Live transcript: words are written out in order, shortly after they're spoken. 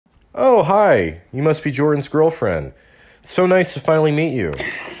Oh, hi. You must be Jordan's girlfriend. So nice to finally meet you.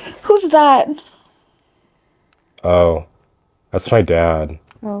 Who's that? Oh, that's my dad.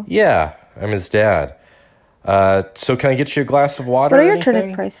 Oh. Yeah, I'm his dad. So can I get you a glass of water What are or your anything?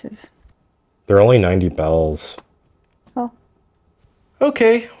 turnip prices? They're only 90 bells. Oh.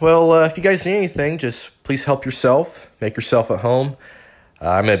 Okay, well, if you guys need anything, just please help yourself. Make yourself at home.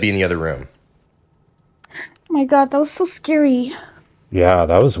 I'm gonna be in the other room. Oh my god, that was so scary. Yeah,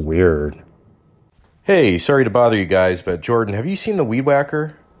 that was weird. Hey, sorry to bother you guys, but Jordan, have you seen the weed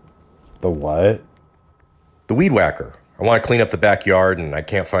whacker? The what? The weed whacker. I want to clean up the backyard and I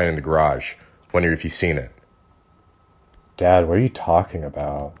can't find it in the garage. Wonder if you've seen it. Dad, what are you talking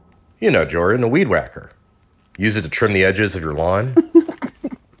about? You know, Jordan, a weed whacker. Use it to trim the edges of your lawn.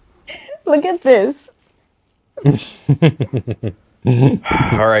 Look at this.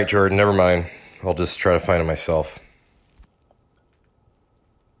 All right, Jordan, never mind. I'll just try to find it myself.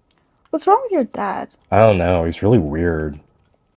 What's wrong with your dad? I don't know, he's really weird.